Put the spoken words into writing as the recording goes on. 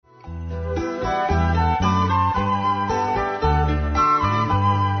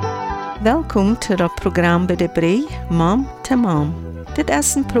Welkom til het program bij de Brei Mom to Mom. Dit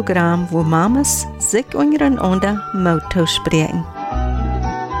is een program waar mamas zich ondereinander moeten spreken.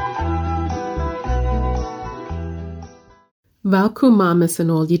 Welkom mamas en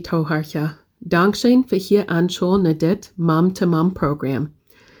al je toehoorders. Dankzij voor hier aanschauen naar dit Mom to Mom program.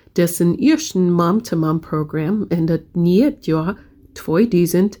 Dit is een eerste Mom to Mom program in het nieuwe jaar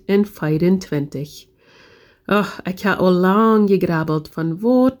 2024. Ik heb al lang gegrabbeld van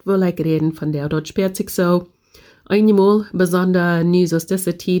wat wil ik reden van der. Dat speelt zich zo eenmaal bijzonder nu zoals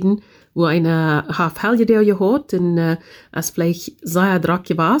deze tijden, wo eine halfheljaar gehad en als vielleicht sehr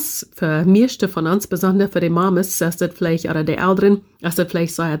druk was, für meeste van ons, besonders für die Mamas, als het vielleicht, oder die Älteren, als het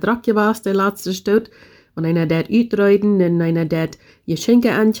vielleicht sehr druk was, der letzte Stunde, und einer dat uitrijden en einer dat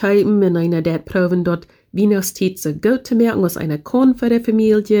Geschenke ankaufen en einer dat proben dort Weihnachtszeit so gut zu merken, was einer kann für die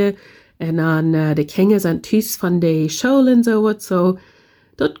Familie. En dan de kinderen zijn thuis van de school en zo.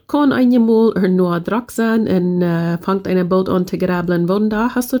 Dat kan eenmaal er nur druk zijn en fangt een boot aan te grabbelen. Wanneer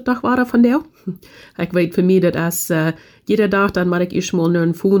hast du het dag waren van jou? Ik weet voor mij dat als jede dag dan mag ik eerst mal naar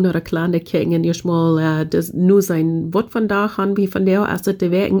een phone naar een kleine kijken en eerst mal nu zijn wat vandaag aan wie van jou. Als het de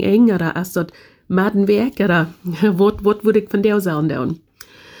werken eng, of als het maden werk, of wat moet ik van jou zijn doen?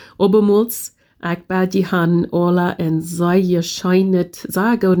 Obermals, ik bad je han alle en zij je schijnt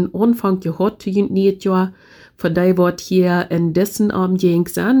sehr gouden aanvang gehad te het jaar. Voor die wordt hier in dessen omgeving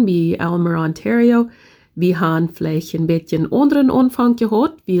zijn, bij Elmer, Ontario. We han vielleicht een beetje een anderen aanvang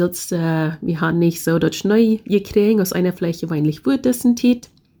gehad, weil we han nicht so dat Schnee gekriegt, als einer vielleicht gewöhnlich wird dessen Zeit.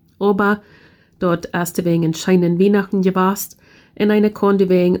 Aber dort erste wegen een scheinen Weihnachten gewast. En eine konnte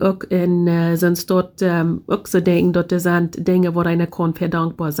wegen auch sonst dort auch so denken, dat er sind Dinge, wo einer kann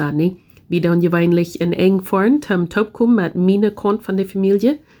verdankbar sein, ne? Wie dann gewöhnlich in eng Freund am Top kommen mit meine Kont von der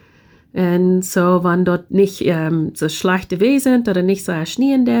Familie. Und so, wenn dort nicht so schlechte Wesen sind oder nicht so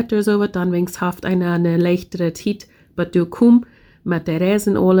erschnien dort oder so, dann wenigstens eine leichtere Zeit, aber du kommst mit der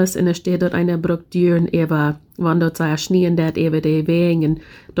Reisen alles und es steht dort eine Brucktüren, aber wenn dort so erschnien dort über die Wegen und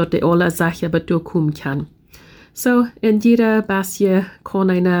dort die alle Sachen, aber du kommen kann. So, in jeder Basje kann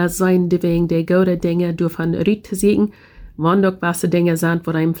einer sein, die wegen der guten Dinge davon Rüte siegen, wenn doch was Dinge sind,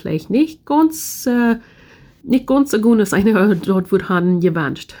 wo einem vielleicht nicht ganz so gut ist, einer dort wird han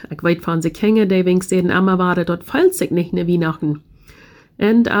gewünscht. Ich weiß von den Kindern, die wenigstens einmal waren, dort fällt sich nicht eine Weihnachten.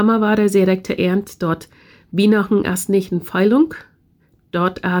 Und einmal war der direkt ernt, dort Weihnachten ist nicht eine Feilung,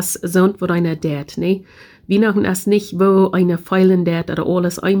 dort ist so, wo einer dert, ne? Weihnachten ist nicht, wo einer feilen dert oder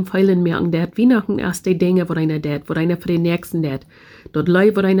alles einfeilen merken dert. Weihnachten ist die Dinge, wo einer dert, wo einer für den Nächsten dert. Dort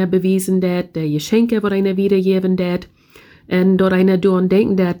Leib, wo einer bewiesen dert, der Geschenke, wo einer wiedergeben dert. Und dort einer daran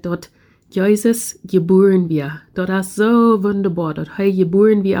denken dert, dort Jesus geboren wir. Dort ist so wunderbar, dort er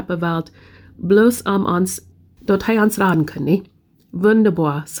geboren wir auf der Welt. Bloß uns, dort er uns raten können, ne?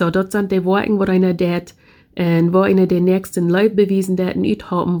 Wunderbar. So, dort sind die Worte, wo einer dert, und wo einer den nächsten Leib bewiesen dert, und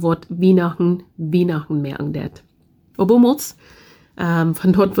uithaben wird Weihnachten merken dert. Obermals,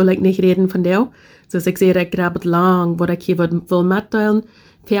 von dort will ich nicht reden von der. So, ich sehe, ich grabbelt lang, wo ich hier will mitteilen.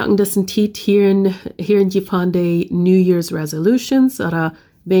 Während dessen Zeit hören die von den New Year's Resolutions, oder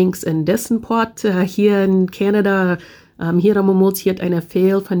wenigstens in dessen Part, hier in Kanada, hier am Moment hier eine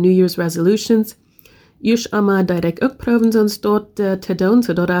Fehl von New Year's Resolutions. Ich einmal direkt auch proben, sonst dort zu tun,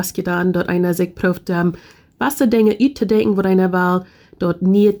 so dort hast getan, dort einer sich prüft, was die Dinge auszudenken, wo einer will, dort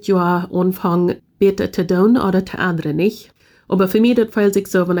nicht ja anfangen, besser zu tun oder zu anderen nicht. Aber für mich, das fällt sich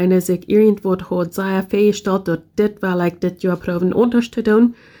so, wenn einer sich irgendwo hat, sehr feststellt, dort das will ich das Jahr proben, anders zu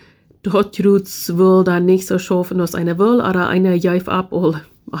tun, dort tut's wohl dann nicht so schaffen, als einer will, oder einer jäuft ab, all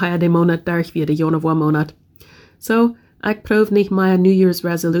den Monat durch wieder, Januar-Monat. So, ich probe nicht mehr New Year's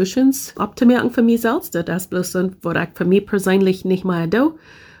Resolutions abzumerken für mich selbst, das ist bloß so, was ich für mich persönlich nicht mehr do.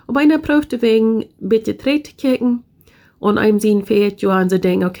 Aber einer probt wegen ein bisschen zu kicken und einem sehen fehlt, ja, und sie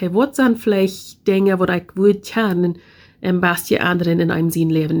denken, okay, was sind vielleicht Dinge, wo ich gut kann, und was anderen in einem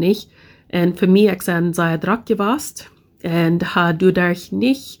Sinn leben nicht. Und für mich, ich bin sehr drauf gewesen und habe dadurch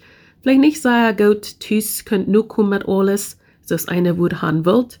vielleicht nicht sehr gut tüß, könnt nur kommen mit alles, so es eine Wut haben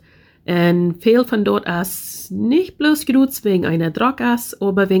wollt. Und viel von dort ist nicht bloß gut wegen einer Druck ist,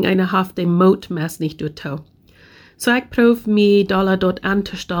 aber wegen einer Haft dem Mut meist nicht durchtau. So ich probe mich dort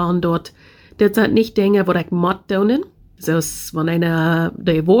anzustellen, dort, das sind nicht Dinge, wo ich Mord tun. So wenn einer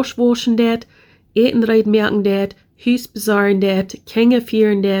die Wäsche waschen dort, Eten reden merken dort, Hüs besorgen dort, Kinder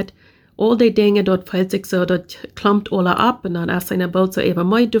führen dort, all die Dinge dort fällt sich so, dort klammt alle ab und dann ist einer bald so eben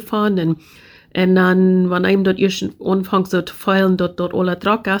mehr davon und dann, wenn einem dort erst anfängt so zu feilen, dort alle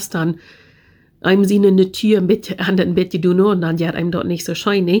Druck ist, dann einem sie eine Tür ein bisschen tun und dann wird einem dort nicht so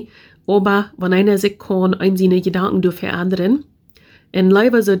schein, ne? Aber wenn einer sich kann, einem seine Gedanken verändern En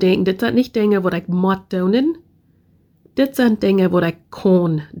leider so denken, dit zijn niet dingen wat ik moet doen. Dit zijn dingen wat ik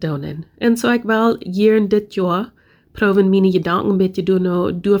kon doen. En zo ik wel hier in dit jaar probeer mijn gedanken een beetje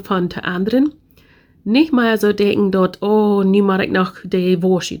doorvan te anderen. Niet meer zo denken dat, nu moet ik nog de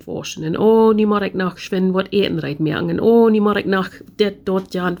worschiet waschen. En nu moet ik nog schwin wat eten rijdt merken. En nu moet ik nog dit,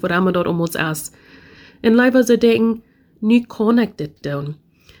 dat, ja, wat allemaal dat om ons is. En leider zo denken, nu kan ik dit doen.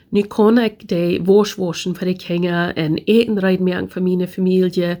 Nu kan ik de waschen voor de kinderen en eten rijdt merken voor mijn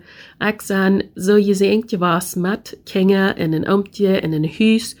familie. Ik zijn zo gezegd was met kinderen en een oomtje en een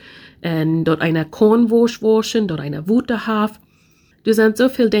huis. En dat einer kan waschen, dat einer Wute heeft. Er zijn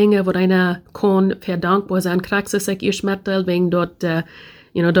zoveel dingen waar einer kan verdankbaar zijn. Krijgt ik eerst metel, wegen dat,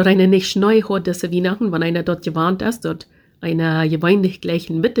 dat einer nicht schneu hat, diese Weihnachten, wenn einer dort gewarnt ist, dat einer gewöhnlich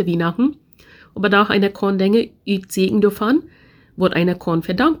gleichen Mitte Weihnachten. Aber doch einer kann Dinge uitziehen davon, wo einer kann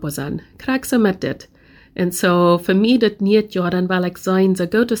verdankbaar sein. Krijgt mit dit. Und so, für mich das nicht, ja, dann will ich sein, so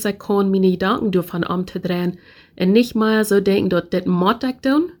gut dass ich kann, meine Gedanken davon umzudrehen und nicht mal so denken, dass das muss ich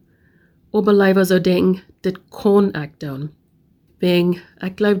tun, aber lieber so denken, das kann ich tun. Wegen,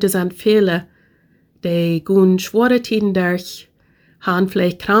 ich glaube, das sind viele, die gehen schwere Zeiten durch, haben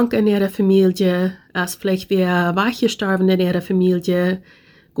vielleicht krank in ihrer Familie, ist vielleicht wer weggestorben in ihrer Familie,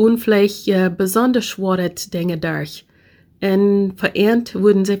 gehen vielleicht besonders schwere Dinge durch. Und verehrt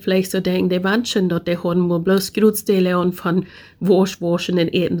würden sie vielleicht so denken, die Menschen, dass die haben wohl bloß Grüßteile und von waschen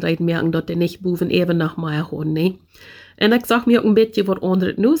und eten rein merken, dass die nicht buven eben noch mal haben, ne? Und ich sag mir auch ein bisschen, was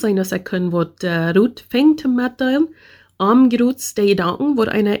andere nur sein, dass ich können, was Ruth fängt mitteilen, am Grüß die Gedanken, wo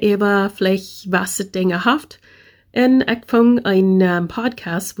einer eben vielleicht was Dinge hat. Und ich fange einen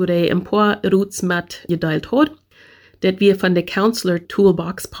Podcast, wo der ein paar Ruths mit geteilt hat. Das wir von der Counselor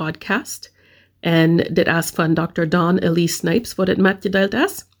Toolbox Podcast. Und das ist von Dr. Dawn Elise Snipes, wo das mitgeteilt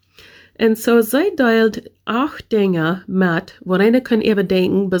ist. Und so, sie teilt auch Dinge mit, wo einer kann eben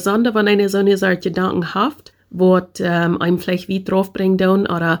denken, besonders wenn einer so eine Sorte Gedanken hat, wo einem vielleicht wie drauf bringt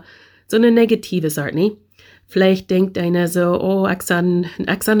oder so eine negative Sorte, ne? Vielleicht denkt einer so, ich bin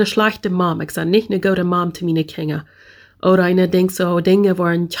eine schlechte Mom, ich bin nicht eine gute Mom zu meinen Kindern. Oder einer denkt so, Dinge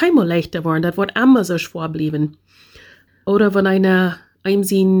wollen keinmal leichter werden, das wird immer so schwer bleiben. Oder wenn einer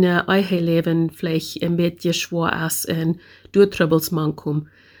sein Leben vielleicht ein bisschen schwer ist und durch Troubles kommt.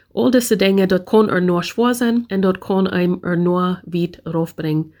 All diese Dinge, das kann nur schwer sein und das kann einem nur weit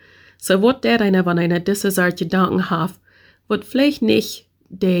raufbringen. So wird der einer, wenn einer diese Sorte Gedanken hat, wird vielleicht nicht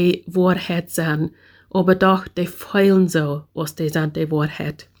die Wahrheit sein, aber doch die feilen so, was die sind die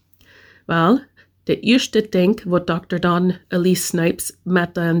Wahrheit. Weil, der erste Ding, was Dr. Dawn Elise Snipes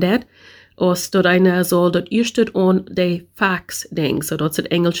mitteilen hat, ist, dass einer soll das erste an die Facts denken. So, das ist das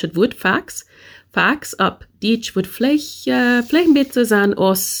englische Wort Facts. Facts ab Deutsch wird vielleicht ein bisschen sein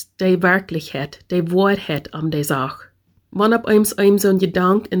als die Wirklichkeit, die Wahrheit an der Sache. Wenn ab einem so ein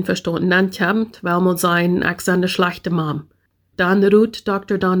Gedanke in Verstand kommt, will man sein, ich bin eine schlechte Mom. Dann ruht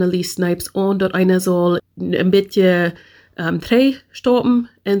Dr. Dawn Elise Snipes an, dass einer soll ein bisschen drei stoppen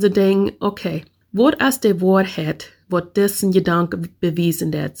und so denken, okay, was ist die Wahrheit, was diesen Gedanken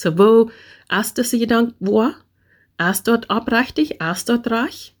bewiesen hat? So, wo ist dieser Gedanke wahr? Ist dort abrechtig? Ist dort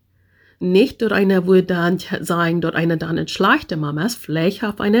reich? Nicht, dass einer würde dann sagen, dass einer dann eine schlechte Mama ist. Vielleicht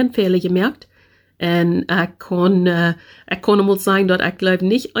hat einer einen Fehler gemerkt. Und ich kann mal sagen, dass ich glaube,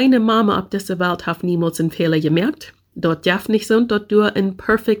 nicht eine Mama auf dieser Welt hat niemals einen Fehler gemerkt. Das darf nicht sein, dass du ein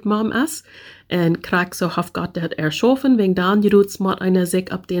perfect Mom ist. Und krieg so hat Gott das erschaffen, wegen dann ruht man einer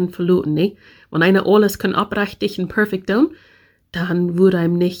sich ab den verluten, ne? Wenn einer alles kann abrechtig und perfekt tun, dann würde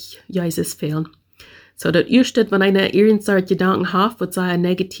ihm nicht Jesus fehlen. So, das erste, wenn einer irgendeine Gedanken hat, was sei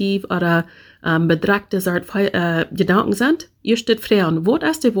negativ oder bedreckte Gedanken sind, erst fragen, was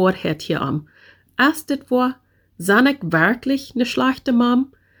ist die Wahrheit hier am? Ist das wahr? Sind ich wirklich eine schlechte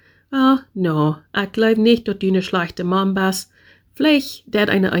Mom? No, ich glaube nicht, dass du eine schlechte Mom bist. Vielleicht wird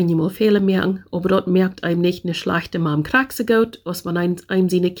einer einmal Fehler merken, aber dort merkt einem nicht eine schlechte Mom kraxe gut, als wenn einem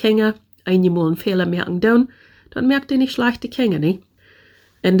seine Kinder einmal einen Fehler merken dann merkt er nicht schlechte Kinder, ne?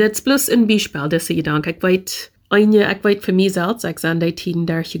 Und das ist bloß ein Beispiel, diese Gedanke. Ich weiß für mich selbst, ich bin die Zeiten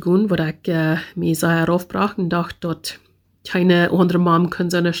durchgegangen, wo ich mich sehr aufbrach und dachte, dass keine andere Mom kann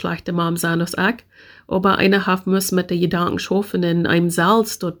so eine schlechte Mom sein als ich. Aber einer hat muss mit den Gedanken schaffen und einem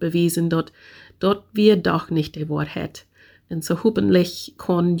selbst dort bewiesen, dass wir doch nicht die Wahrheit. Und so hoffentlich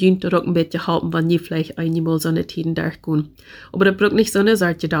kann jemand auch ein bisschen helfen, wenn die vielleicht einmal so eine Zeiten durchgehen. Aber das braucht nicht so eine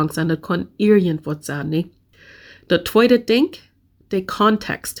Sorte Gedanken sein, das kann irgendwas sein, ne? Das zweite Ding, der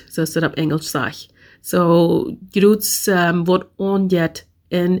Kontext, so ist das auf Englisch sagt. So, grüß, was angeht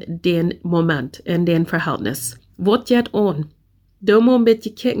in den Moment, in den Verhältnis. Was geht an? Da muss man ein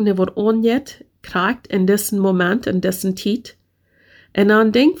bisschen gucken, was angeht, kriegt in diesem Moment, in diesem Zeit. En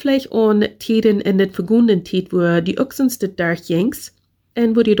dan denk vielleicht an tiden in het vergangenen tijd, wo die oxens dit durchgings,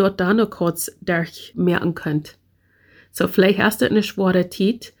 en wo die dort dann noch kurz durchmerken könnt. So vielleicht hast du eine schwere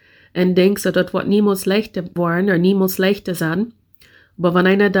Zeit, en denkst du, das wird niemals leichter worden, oder niemals leichter sein. Aber wenn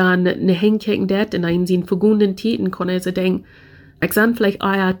einer dann eine hinkicken dat, in einen seinen vergangenen Tiden, kann er so denken, ich san vielleicht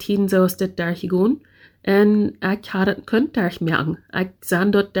ja, Tiden so ist das durchgegangen, en ich könnt durchmerken. Ich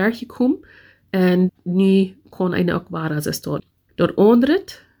san dort durchgekommen, en nu kann einer auch wahr, als es dort. Dort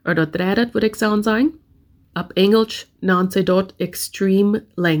ondret, oder dort redet, würde ich sagen, ab Englisch nennt sie dort Extreme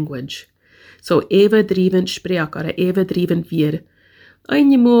Language. So everdriven Sprech oder everdriven wir.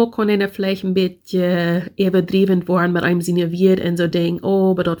 Einmal kann einer vielleicht ein bisschen everdriven werden mit einem seiner wir und so denken,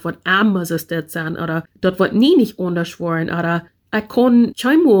 oh, aber dort wird anders als das sein, oder dort wird nie nicht anders werden, oder ich kann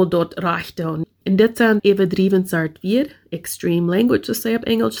scheinbar dort reichen. Und das sind everdriven sagt wir, Extreme Language, was sie auf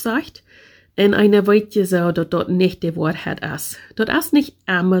Englisch sagt. Und einer weiß ja so, dass dort nicht die Wahrheit ist. Dort ist nicht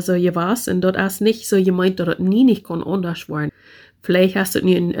immer so was und dort ist nicht so gemeint, dass dort nie nicht kann anders werden. Vielleicht hast du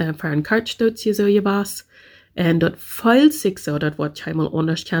nun für einen Kartstutz hier so was und dort fühlt sich so, dass dort scheinbar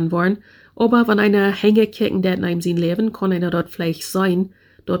anders kann werden. Aber wenn einer hängekicken, der in einem sein Leben, kann einer dort vielleicht sein,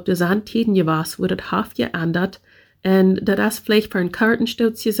 dort du sind Tiden was, wo das Haft geändert und das ist vielleicht für einen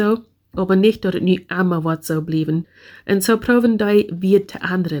Kartenstutz hier so, aber nicht, dass es nicht immer was so bleiben. Und so probieren die wir zu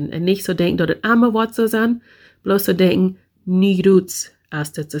ändern. Und nicht so denken, dass es immer was so sein, bloß so denken, nie roots,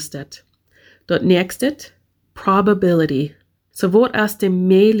 als das ist das. Dort nächste, Probability. So wird aus der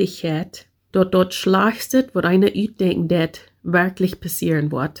Möglichkeit, dort schlechteste, wo einer denken, das wirklich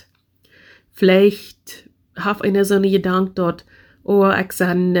passieren wird. Vielleicht hat einer so einen Gedanke dort, oh, ich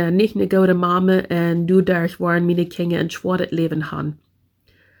san nicht eine gute Mama und du durch waren meine Kinder ein schweres Leben haben.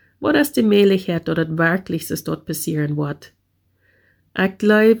 Was ist die Möglichkeit, dass das wirklich dort passieren wird? Ich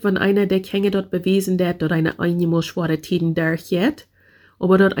glaube, wenn einer der Kinder dort bewiesen hat, dass eine einmal schwere Tiden durchgeht,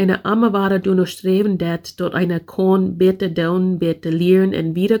 aber dort eine arme Ware du noch streben dat, dort einer kann bitte down, bitte lernen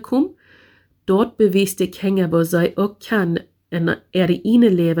und wiederkommen, dort bewies die Kinder, wo sie auch kann, in ihre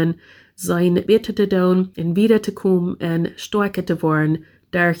Leben, sein bitte zu down und wiederzukommen und stärker zu werden,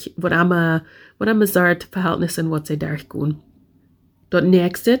 durch was immer sagt, Verhältnisse, was sie durchgehen. Dort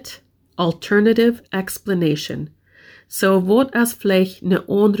nächste, Alternative Explanation. So wird es vielleicht eine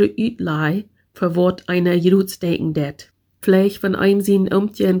andere Utlei, für was einer Juruz denken det. Vielleicht, wenn einem sein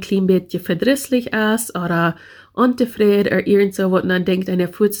ein klein bisschen verdrisslich ist, oder unzufrieden, oder irgend so, was dann denkt einer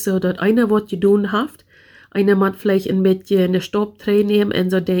fühlt so, dass einer was getan hat. Einer muss vielleicht ein bisschen eine Stoppträne nehmen und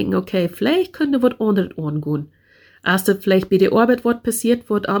so denken, okay, vielleicht könnte was anderes angehen. Als das vielleicht bei der Arbeit was passiert,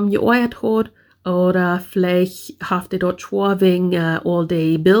 was am geäuert hat, oder vielleicht haft dort schwer wegen all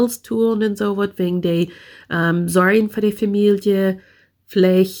die Bills tun und so was, wegen die Sorgen für die Familie.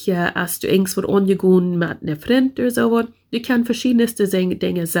 Vielleicht hast du irgendwas angegangen mit einer Freund oder so was. Du kannst verschiedenste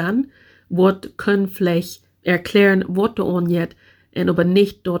Dinge sein, was können vielleicht erklären, was du angeht, und aber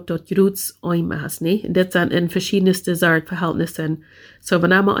nicht dort Roots einmaß, ne? Das sind in verschiedenste Verhältnissen. So,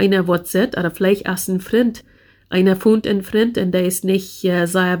 wenn einmal einer was sieht, oder vielleicht als ein Freund, einer findet einen Freund und der ist nicht sehr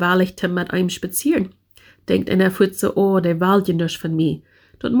willig mit einem spazieren. Denkt einer fühlt so, oh, der will ja nicht von mir.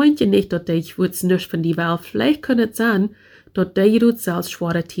 Dort meint ihr nicht, dass ich nicht von die Welt. Vielleicht könnte es sein, dass der Roots als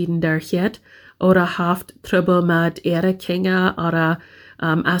schwere Tiden durchgeht, oder haft Trouble mit ihrer Kinder, oder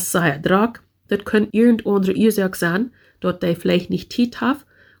als sei Druck. Das kann irgendeine Ursache sein, dass der vielleicht nicht Zeit hat,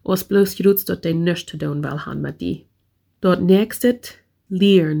 als bloß Roots, dass der nichts zu tun will haben mit die. Dort nächste,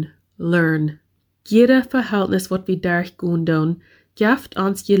 learn. Jeder Verhältnis, was wir durchgehen tun, gibt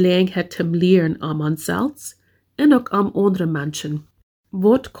uns Gelegenheit zum Lernen an uns selbst und auch an anderen Menschen.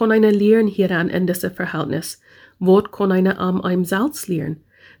 Was kann einer lernen hieran in diesem Verhältnis? Was kann einer an einem selbst lernen?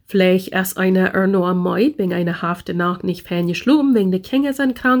 Vielleicht ist einer nur am Meid, wegen einer Haft danach nicht ferngeschlagen, wegen die Kinder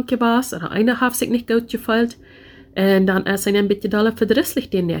sind krank gewesen, oder einer hat sich nicht gut gefühlt, und dann ist einer ein bisschen doller verdrisslich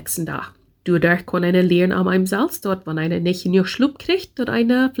den nächsten Tag. Dadurch kann einer lernen an einem selbst dort, wenn einer nicht in ihr Schlupf kriegt, oder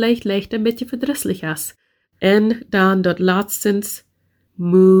einer vielleicht leicht ein bisschen verdrisslich ist. Und dann dort letztens,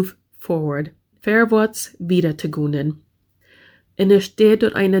 move forward. Vorwärts wieder zu gehen. Und es steht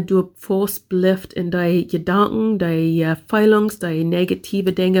dort einer, du fast bleibt in die Gedanken, die Feelings, die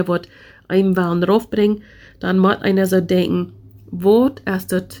negative Dinge, was einem wollen raufbringen, dann muss einer so denken, was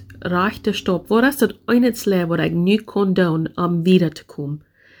ist das rechte Stopp, was ist das einzige, was ich nicht kann tun, um wiederzukommen,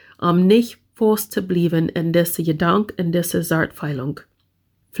 nicht fast zu bleiben in diese Gedanken, in diese Sartfeilung.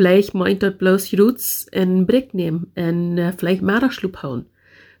 Vielleicht meint das bloß Roots in Brick nehmen und vielleicht Marderschlup hauen.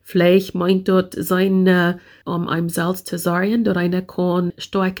 Vielleicht meint dort sein, einem selbst zu sorgen, dass einer kann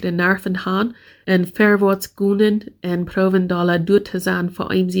stärkere Nerven haben und vorwärts gehen und proben, da dort zu sein für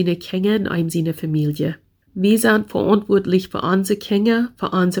einem seine Kinder und einem seine Familie. Wir sind verantwortlich für unsere Kinder, für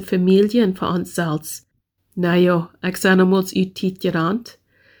unsere Familie und für uns selbst. Na ja, ich sage nochmals uit Zeit gerannt.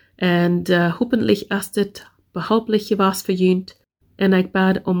 Und hoffentlich ist es behauptlich was für jünt. Und ich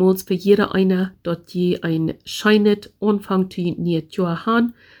bete uns für jeder einer, dass je ein scheinet Anfang zu neues Jahr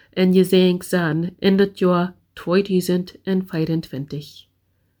haben und je sehen sein in das Jahr 2024.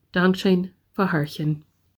 Dankeschön für Hörchen.